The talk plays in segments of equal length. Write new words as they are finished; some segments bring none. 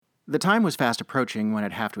The time was fast approaching when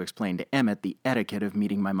I'd have to explain to Emmett the etiquette of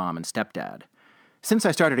meeting my mom and stepdad. Since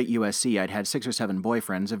I started at USC, I'd had 6 or 7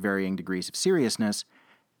 boyfriends of varying degrees of seriousness,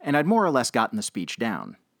 and I'd more or less gotten the speech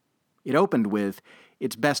down. It opened with,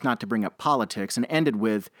 "It's best not to bring up politics," and ended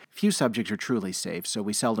with, "Few subjects are truly safe, so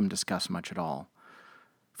we seldom discuss much at all."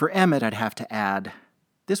 For Emmett, I'd have to add,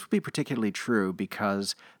 "This would be particularly true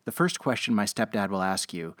because the first question my stepdad will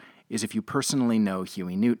ask you is if you personally know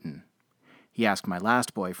Huey Newton." He asked my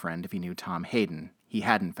last boyfriend if he knew Tom Hayden. He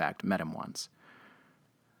had, in fact, met him once.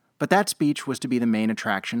 But that speech was to be the main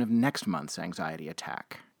attraction of next month's anxiety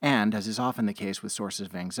attack. And, as is often the case with sources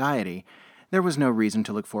of anxiety, there was no reason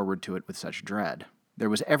to look forward to it with such dread. There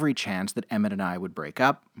was every chance that Emmett and I would break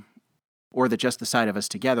up, or that just the sight of us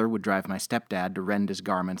together would drive my stepdad to rend his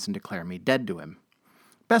garments and declare me dead to him.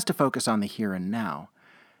 Best to focus on the here and now.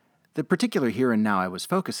 The particular here and now I was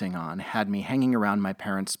focusing on had me hanging around my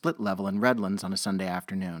parents' split level in Redlands on a Sunday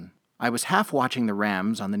afternoon. I was half watching the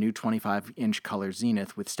Rams on the new 25-inch color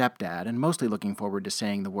Zenith with stepdad and mostly looking forward to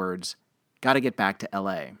saying the words, "Gotta get back to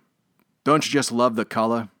L.A." "Don't you just love the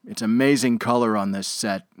color? It's amazing color on this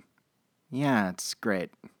set." "Yeah, it's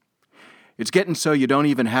great." "It's getting so you don't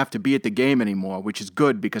even have to be at the game anymore, which is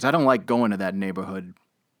good because I don't like going to that neighborhood."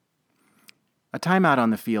 A timeout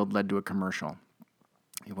on the field led to a commercial.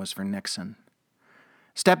 It was for Nixon.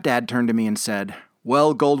 Stepdad turned to me and said,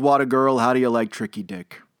 "Well, Goldwater girl, how do you like Tricky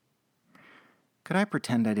Dick?" Could I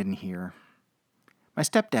pretend I didn't hear? My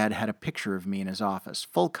stepdad had a picture of me in his office,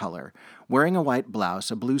 full color, wearing a white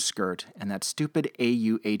blouse, a blue skirt, and that stupid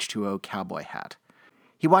AUH2O cowboy hat.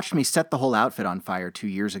 He watched me set the whole outfit on fire 2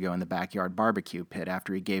 years ago in the backyard barbecue pit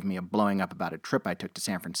after he gave me a blowing up about a trip I took to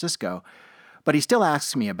San Francisco, but he still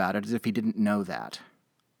asks me about it as if he didn't know that.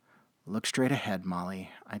 Look straight ahead, Molly,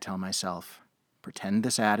 I tell myself. Pretend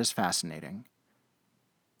this ad is fascinating.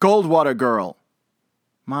 "Goldwater girl!"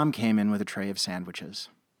 Mom came in with a tray of sandwiches.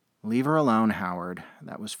 "Leave her alone, Howard.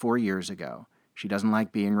 That was 4 years ago. She doesn't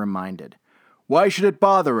like being reminded." "Why should it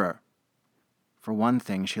bother her?" "For one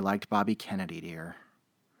thing, she liked Bobby Kennedy, dear."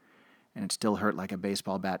 And it still hurt like a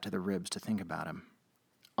baseball bat to the ribs to think about him.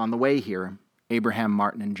 On the way here, Abraham,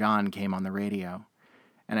 Martin, and John came on the radio,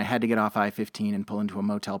 and I had to get off I-15 and pull into a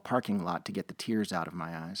motel parking lot to get the tears out of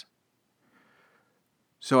my eyes.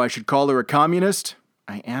 "So I should call her a communist?"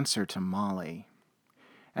 I answer to Molly.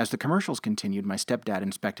 As the commercials continued, my stepdad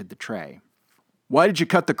inspected the tray. "Why did you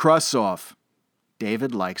cut the crusts off?"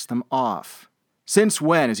 "David likes them off." "Since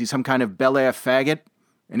when? Is he some kind of Bel Air faggot?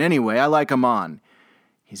 And anyway, I like him on."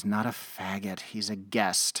 "He's not a faggot. He's a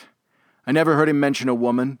guest." "I never heard him mention a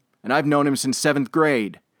woman, and I've known him since 7th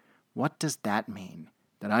grade. "What does that mean?"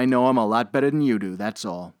 "That I know him a lot better than you do, that's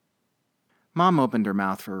all." Mom opened her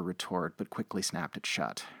mouth for a retort, but quickly snapped it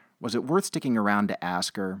shut. Was it worth sticking around to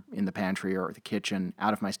ask her, in the pantry or the kitchen,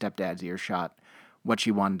 out of my stepdad's earshot, what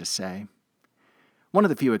she wanted to say? One of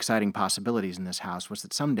the few exciting possibilities in this house was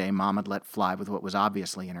that someday Mom had let fly with what was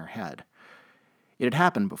obviously in her head. It had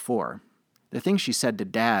happened before. The things she said to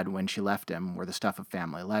Dad when she left him were the stuff of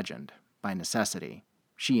family legend, by necessity.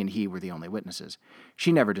 She and he were the only witnesses.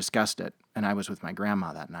 She never discussed it, and I was with my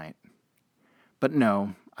grandma that night. But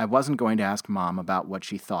no, I wasn't going to ask Mom about what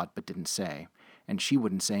she thought but didn't say, and she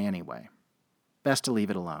wouldn't say anyway. Best to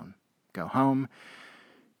leave it alone. Go home,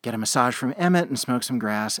 get a massage from Emmett and smoke some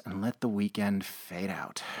grass, and let the weekend fade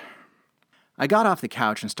out. I got off the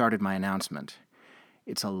couch and started my announcement.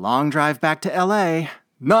 "It's a long drive back to L.A.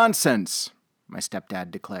 "Nonsense," my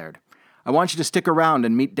stepdad declared. "I want you to stick around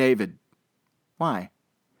and meet David." "Why?"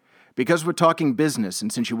 "Because we're talking business,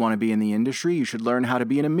 and since you want to be in the industry, you should learn how to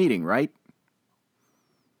be in a meeting, right?"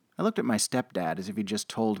 I looked at my stepdad as if he'd just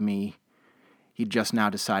told me he'd just now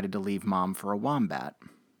decided to leave Mom for a wombat.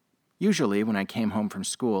 Usually, when I came home from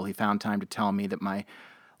school, he found time to tell me that my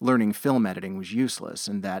learning film editing was useless,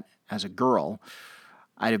 and that, as a girl,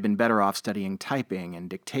 I'd have been better off studying typing and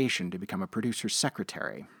dictation to become a producer's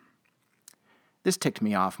secretary. This ticked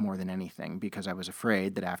me off more than anything, because I was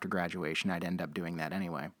afraid that after graduation I'd end up doing that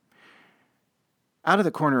anyway. Out of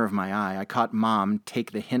the corner of my eye, I caught Mom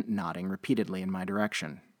take the hint nodding repeatedly in my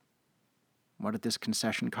direction. What did this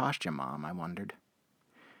concession cost you, Mom? I wondered.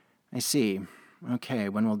 I see. Okay,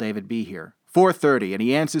 when will David be here? 4:30, and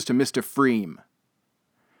he answers to Mr. Freem.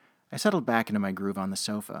 I settled back into my groove on the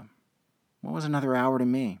sofa. What was another hour to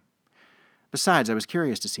me? Besides, I was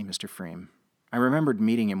curious to see Mr. Freem. I remembered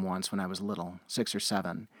meeting him once when I was little, 6 or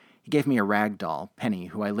 7. He gave me a rag doll, Penny,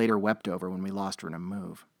 who I later wept over when we lost her in a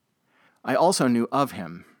move. I also knew of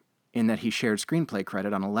him, in that he shared screenplay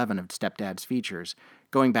credit on 11 of Stepdad's features,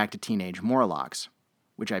 going back to teenage Morlocks,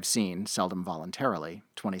 which I've seen, seldom voluntarily,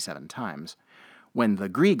 27 times, when the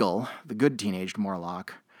Greagle, the good teenaged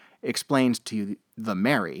Morlock, explains to the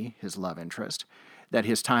Mary, his love interest, that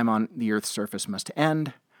his time on the Earth's surface must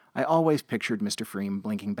end, I always pictured Mr. Freem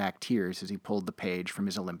blinking back tears as he pulled the page from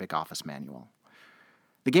his Olympic office manual.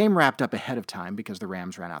 The game wrapped up ahead of time because the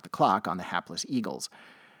Rams ran out the clock on the hapless Eagles,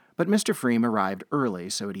 but Mr. Freem arrived early,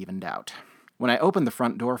 so it evened out. When I opened the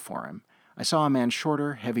front door for him, I saw a man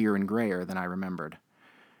shorter, heavier, and grayer than I remembered.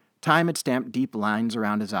 Time had stamped deep lines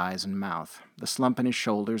around his eyes and mouth. The slump in his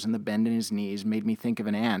shoulders and the bend in his knees made me think of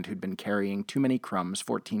an ant who'd been carrying too many crumbs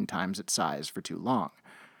 14 times its size for too long.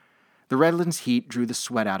 The Redlands heat drew the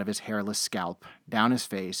sweat out of his hairless scalp, down his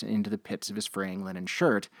face and into the pits of his fraying linen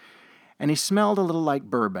shirt, and he smelled a little like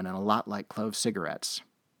bourbon and a lot like clove cigarettes.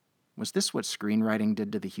 Was this what screenwriting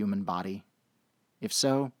did to the human body? If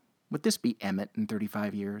so, would this be Emmett in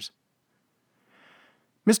 35 years?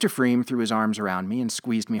 Mr. Freem threw his arms around me and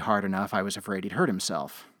squeezed me hard enough I was afraid he'd hurt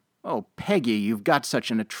himself. "Oh, Peggy, you've got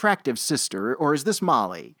such an attractive sister, or is this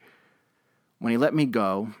Molly?" When he let me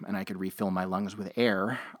go, and I could refill my lungs with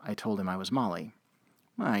air, I told him I was Molly.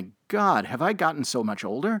 "My God, have I gotten so much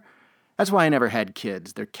older? That's why I never had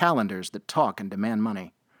kids. They're calendars that talk and demand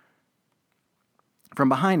money." From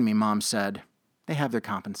behind me, Mom said, "They have their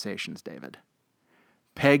compensations, David."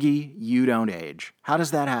 "Peggy, you don't age. How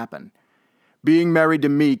does that happen?" "Being married to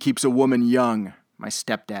me keeps a woman young." My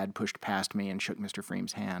stepdad pushed past me and shook Mr.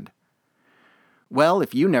 Freem's hand. "Well,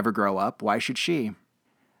 if you never grow up, why should she?"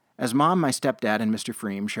 As Mom, my stepdad, and Mr.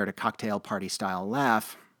 Freem shared a cocktail party-style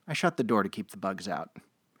laugh, I shut the door to keep the bugs out.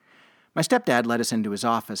 My stepdad led us into his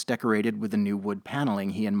office, decorated with the new wood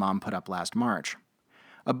paneling he and Mom put up last March.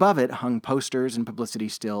 Above it hung posters and publicity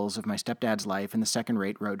stills of my stepdad's life in the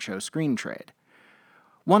second-rate roadshow screen trade.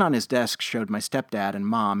 One on his desk showed my stepdad and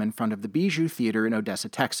Mom in front of the Bijou Theater in Odessa,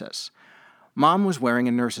 Texas. Mom was wearing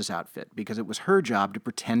a nurse's outfit because it was her job to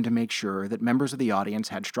pretend to make sure that members of the audience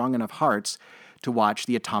had strong enough hearts to watch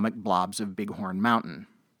the atomic blobs of Bighorn Mountain.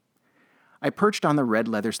 I perched on the red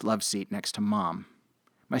leather love seat next to Mom.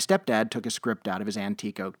 My stepdad took a script out of his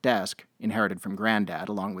antique oak desk, inherited from Granddad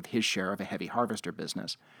along with his share of a heavy harvester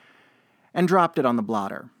business, and dropped it on the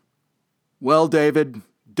blotter. "Well, David,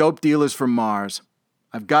 dope dealers from Mars.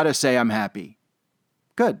 I've got to say I'm happy."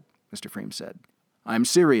 "Good," Mr. Freem said. "I'm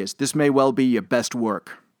serious. This may well be your best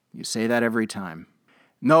work." "You say that every time."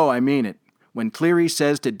 "No, I mean it. When Cleary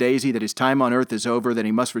says to Daisy that his time on Earth is over, that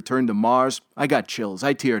he must return to Mars, I got chills.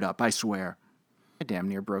 I teared up, I swear." I damn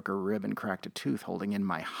near broke a rib and cracked a tooth holding in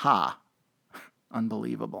my ha.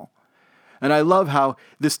 Unbelievable. "And I love how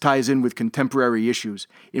this ties in with contemporary issues.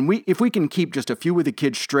 If we can keep just a few of the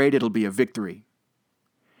kids straight, it'll be a victory."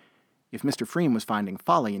 If Mr. Freem was finding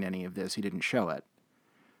folly in any of this, he didn't show it.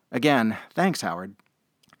 Again, thanks, Howard.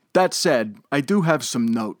 "That said, I do have some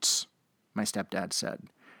notes," my stepdad said.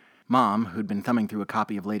 Mom, who'd been thumbing through a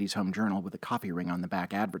copy of Ladies' Home Journal with a coffee ring on the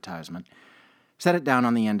back advertisement, set it down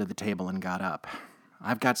on the end of the table and got up.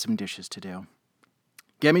 "I've got some dishes to do."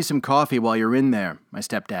 "Get me some coffee while you're in there," my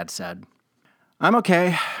stepdad said. "I'm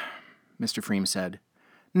okay," Mr. Freem said.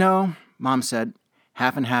 "No," Mom said.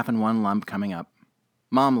 "Half and half in one lump coming up."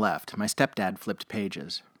 Mom left. My stepdad flipped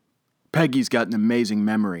pages. "Peggy's got an amazing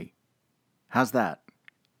memory." "How's that?"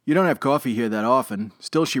 "You don't have coffee here that often.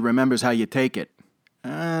 Still, she remembers how you take it."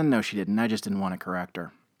 No, she didn't. I just didn't want to correct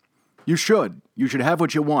her." "You should. You should have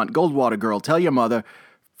what you want. Goldwater girl, tell your mother."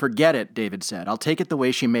 "Forget it," David said. "I'll take it the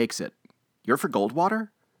way she makes it." "You're for Goldwater?"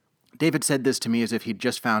 David said this to me as if he'd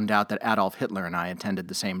just found out that Adolf Hitler and I attended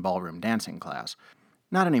the same ballroom dancing class.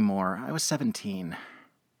 "Not anymore. I was 17.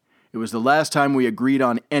 "It was the last time we agreed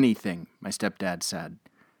on anything," my stepdad said.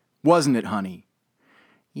 "Wasn't it, honey?"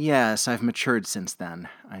 "Yes, I've matured since then,"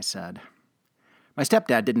 I said. My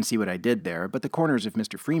stepdad didn't see what I did there, but the corners of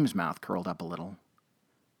Mr. Freem's mouth curled up a little.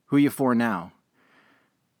 "Who you for now?"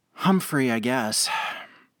 "Humphrey, I guess."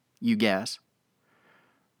 "You guess?"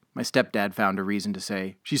 My stepdad found a reason to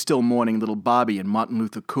say, "She's still mourning little Bobby and Martin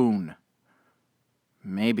Luther Kuhn."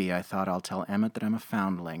 Maybe, I thought, I'll tell Emmett that I'm a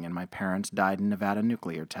foundling and my parents died in Nevada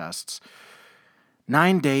nuclear tests.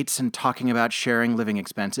 9 dates and talking about sharing living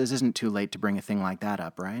expenses isn't too late to bring a thing like that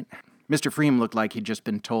up, right? Mr. Freem looked like he'd just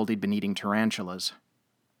been told he'd been eating tarantulas.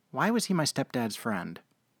 Why was he my stepdad's friend?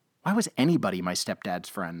 Why was anybody my stepdad's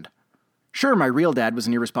friend? Sure, my real dad was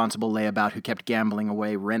an irresponsible layabout who kept gambling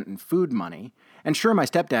away rent and food money, and sure, my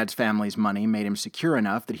stepdad's family's money made him secure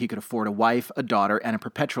enough that he could afford a wife, a daughter, and a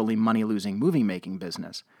perpetually money-losing movie-making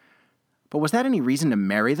business. But was that any reason to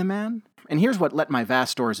marry the man? And here's what let my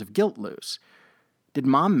vast stores of guilt loose. Did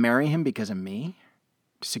Mom marry him because of me?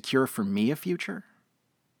 To secure for me a future?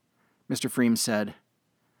 Mr. Freem said,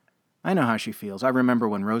 "I know how she feels. I remember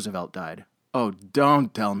when Roosevelt died." "Oh,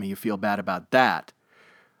 don't tell me you feel bad about that."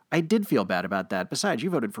 I did feel bad about that. Besides, you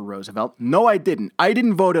voted for Roosevelt. No, I didn't. I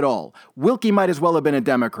didn't vote at all. Wilkie might as well have been a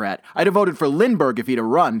Democrat. I'd have voted for Lindbergh if he'd have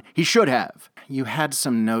run. He should have. You had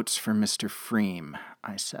some notes for Mr. Freem,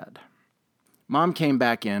 I said. Mom came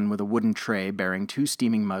back in with a wooden tray bearing 2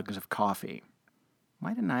 steaming mugs of coffee.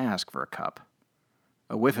 Why didn't I ask for a cup?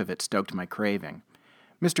 A whiff of it stoked my craving.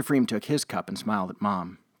 Mr. Freem took his cup and smiled at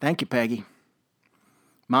Mom. Thank you, Peggy.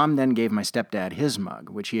 Mom then gave my stepdad his mug,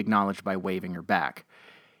 which he acknowledged by waving her back.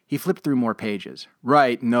 He flipped through more pages.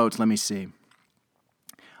 Right, notes, let me see.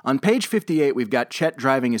 On page 58, we've got Chet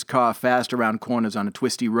driving his car fast around corners on a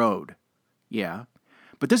twisty road. Yeah,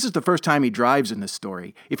 but this is the first time he drives in this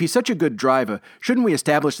story. If he's such a good driver, shouldn't we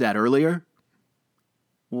establish that earlier?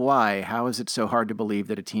 Why? How is it so hard to believe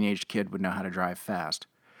that a teenage kid would know how to drive fast?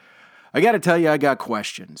 I gotta tell you, I got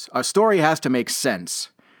questions. Our story has to make sense.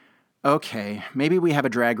 Okay, maybe we have a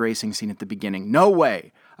drag racing scene at the beginning. No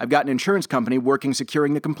way! I've got an insurance company working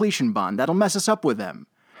securing the completion bond. That'll mess us up with them.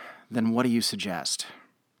 Then what do you suggest?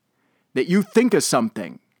 That you think of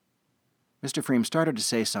something. Mr. Freem started to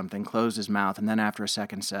say something, closed his mouth, and then after a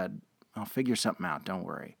second said, I'll figure something out, don't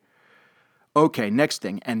worry. Okay, next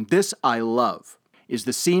thing, and this I love, is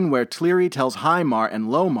the scene where Cleary tells Highmar and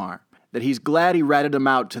Lomar that he's glad he ratted them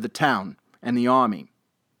out to the town and the army.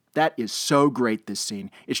 That is so great, this scene.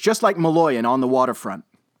 It's just like Malloy and On the Waterfront.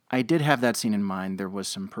 I did have that scene in mind. There was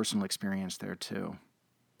some personal experience there, too.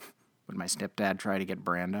 Would my stepdad try to get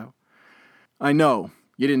Brando? I know.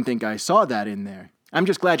 You didn't think I saw that in there. I'm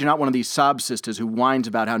just glad you're not one of these sob sisters who whines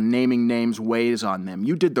about how naming names weighs on them.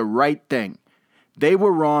 You did the right thing. They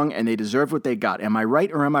were wrong, and they deserved what they got. Am I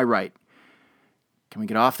right or am I right? Can we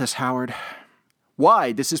get off this, Howard?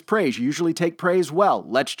 Why? This is praise. You usually take praise well.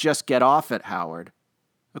 Let's just get off it, Howard.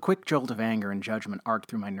 A quick jolt of anger and judgment arced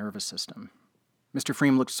through my nervous system. Mr.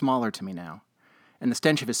 Freem looked smaller to me now, and the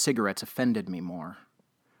stench of his cigarettes offended me more.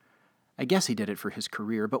 I guess he did it for his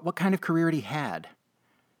career, but what kind of career he had?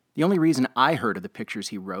 The only reason I heard of the pictures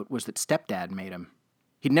he wrote was that stepdad made him.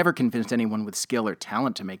 He'd never convinced anyone with skill or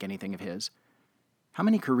talent to make anything of his. How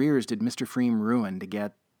many careers did Mr. Freem ruin to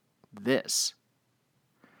get this?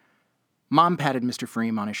 Mom patted Mr.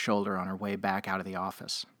 Freem on his shoulder on her way back out of the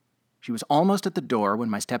office. She was almost at the door when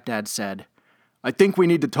my stepdad said, I think we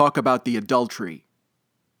need to talk about the adultery.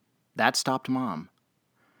 That stopped Mom.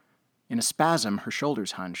 In a spasm, her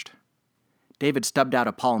shoulders hunched. David stubbed out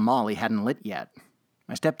a Pall Mall he hadn't lit yet.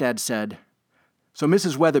 My stepdad said, So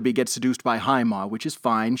Mrs. Weatherby gets seduced by Highmar, which is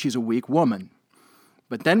fine, she's a weak woman.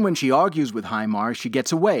 But then when she argues with Highmar, she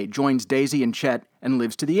gets away, joins Daisy and Chet, and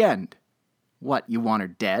lives to the end. What, you want her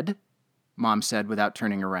dead? Mom said without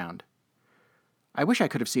turning around. I wish I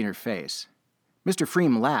could have seen her face. Mr.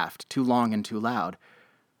 Freem laughed, too long and too loud.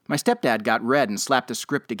 My stepdad got red and slapped a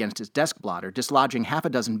script against his desk blotter, dislodging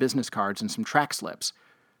 6 business cards and some track slips.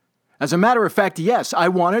 As a matter of fact, yes, I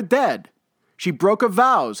want her dead. She broke her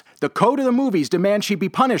vows. The code of the movies demands she be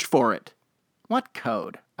punished for it. What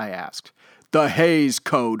code? I asked. The Hays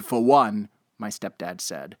Code, for one, my stepdad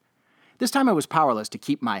said. This time I was powerless to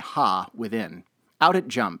keep my ha within. Out it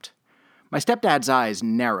jumped. My stepdad's eyes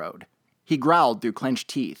narrowed. He growled through clenched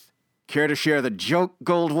teeth. Care to share the joke,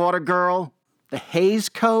 Goldwater girl? The Hays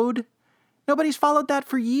Code? Nobody's followed that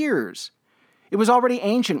for years. It was already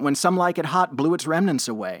ancient when Some Like It Hot blew its remnants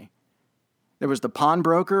away. There was The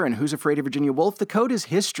Pawnbroker and Who's Afraid of Virginia Woolf. The code is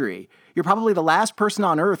history. You're probably the last person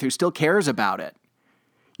on earth who still cares about it.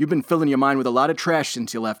 You've been filling your mind with a lot of trash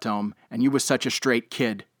since you left home, and you were such a straight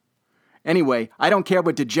kid. Anyway, I don't care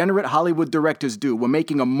what degenerate Hollywood directors do. We're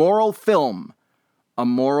making a moral film. A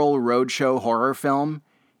moral roadshow horror film?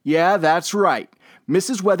 Yeah, that's right.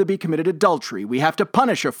 Mrs. Weatherby committed adultery. We have to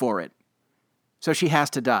punish her for it. So she has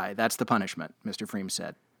to die. That's the punishment, Mr. Freem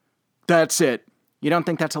said. That's it. You don't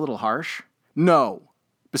think that's a little harsh? No.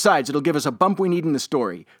 Besides, it'll give us a bump we need in the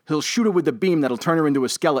story. He'll shoot her with the beam that'll turn her into a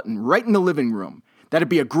skeleton right in the living room. That'd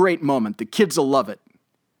be a great moment. The kids will love it.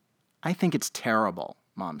 I think it's terrible,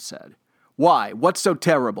 Mom said. Why? What's so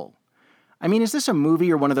terrible? I mean, is this a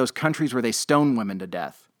movie or one of those countries where they stone women to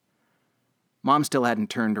death? Mom still hadn't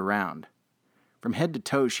turned around. From head to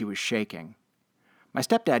toe, she was shaking. My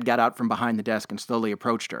stepdad got out from behind the desk and slowly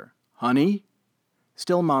approached her. Honey?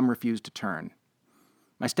 Still, Mom refused to turn.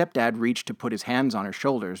 My stepdad reached to put his hands on her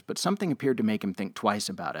shoulders, but something appeared to make him think twice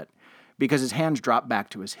about it, because his hands dropped back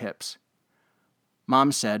to his hips.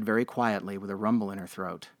 Mom said, very quietly, with a rumble in her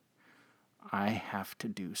throat, I have to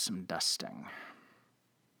do some dusting.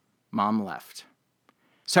 Mom left.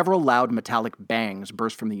 Several loud metallic bangs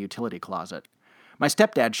burst from the utility closet. My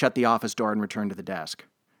stepdad shut the office door and returned to the desk.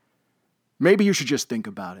 Maybe you should just think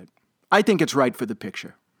about it. I think it's right for the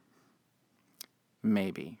picture.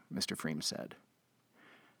 Maybe, Mr. Freem said.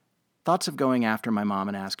 Thoughts of going after my mom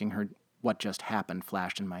and asking her what just happened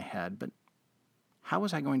flashed in my head, but how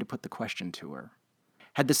was I going to put the question to her?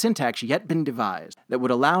 Had the syntax yet been devised that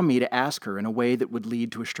would allow me to ask her in a way that would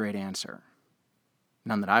lead to a straight answer?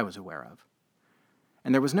 None that I was aware of.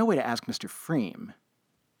 And there was no way to ask Mr. Freem.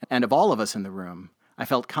 And of all of us in the room, I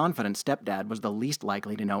felt confident Stepdad was the least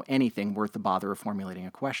likely to know anything worth the bother of formulating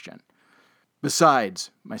a question.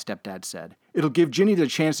 Besides, my stepdad said, it'll give Ginny the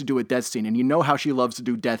chance to do a death scene, and you know how she loves to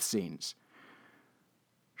do death scenes.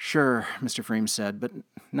 Sure, Mr. Freem said, but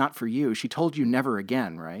not for you. She told you never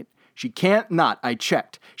again, right? She can't not. I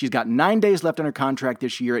checked. She's got 9 days left on her contract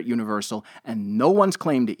this year at Universal, and no one's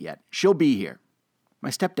claimed it yet. She'll be here. My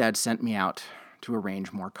stepdad sent me out to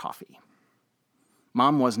arrange more coffee.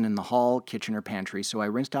 Mom wasn't in the hall, kitchen, or pantry, so I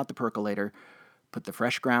rinsed out the percolator, put the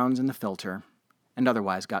fresh grounds in the filter, and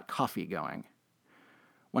otherwise got coffee going.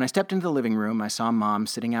 When I stepped into the living room, I saw Mom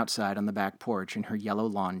sitting outside on the back porch in her yellow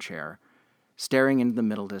lawn chair, staring into the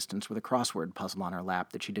middle distance with a crossword puzzle on her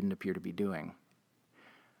lap that she didn't appear to be doing.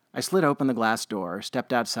 I slid open the glass door,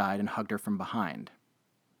 stepped outside, and hugged her from behind.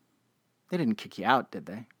 They didn't kick you out, did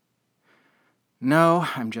they? No,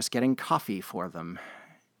 I'm just getting coffee for them.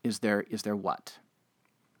 Is there what?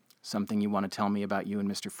 Something you want to tell me about you and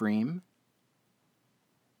Mr. Freem?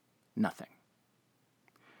 Nothing.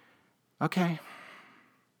 Okay.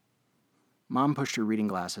 Mom pushed her reading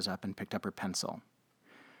glasses up and picked up her pencil.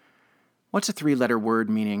 What's a 3-letter word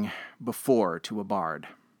meaning before to a bard?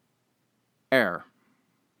 Err.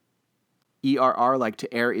 ERR like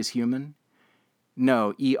to err is human?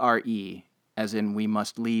 No, ERE, as in we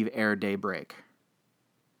must leave ere daybreak.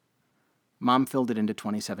 Mom filled it into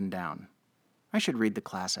 27 down. I should read the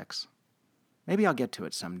classics. Maybe I'll get to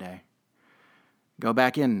it someday. Go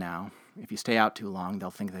back in now. If you stay out too long, they'll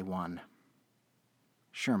think they won.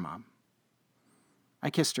 Sure, Mom. I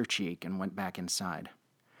kissed her cheek and went back inside.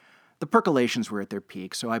 The percolations were at their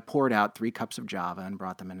peak, so I poured out 3 cups of Java and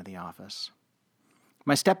brought them into the office.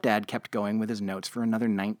 My stepdad kept going with his notes for another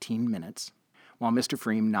 19 minutes, while Mr.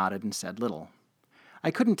 Freem nodded and said little. I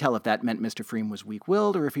couldn't tell if that meant Mr. Freem was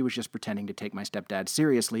weak-willed or if he was just pretending to take my stepdad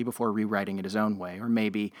seriously before rewriting it his own way, or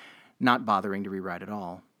maybe not bothering to rewrite at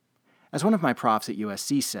all. As one of my profs at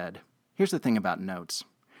USC said, here's the thing about notes.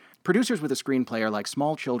 Producers with a screenplay are like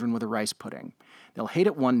small children with a rice pudding. They'll hate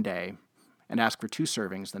it one day and ask for 2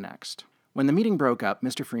 servings the next. When the meeting broke up,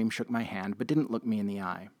 Mr. Freem shook my hand but didn't look me in the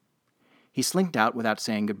eye. He slinked out without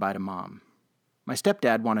saying goodbye to Mom. My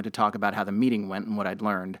stepdad wanted to talk about how the meeting went and what I'd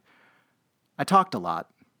learned. I talked a lot,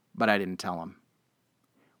 but I didn't tell him,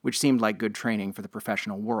 which seemed like good training for the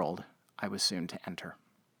professional world I was soon to enter.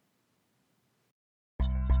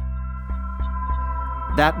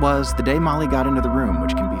 That was The Day Molly Got Into the Room,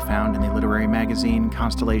 which can be found in the literary magazine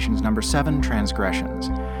Constellations No. 7, Transgressions.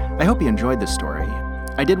 I hope you enjoyed this story.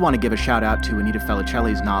 I did want to give a shout-out to Anita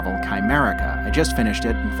Felicelli's novel, Chimerica. I just finished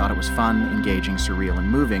it and thought it was fun, engaging, surreal,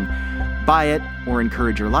 and moving. Buy it, or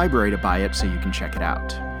encourage your library to buy it so you can check it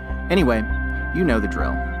out. Anyway, you know the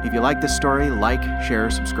drill. If you like this story, like, share,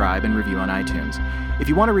 subscribe, and review on iTunes. If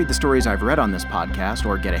you want to read the stories I've read on this podcast,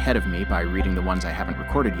 or get ahead of me by reading the ones I haven't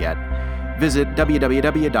recorded yet, visit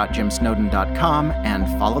www.jimsnowden.com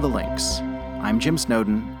and follow the links. I'm Jim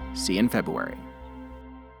Snowden. See you in February.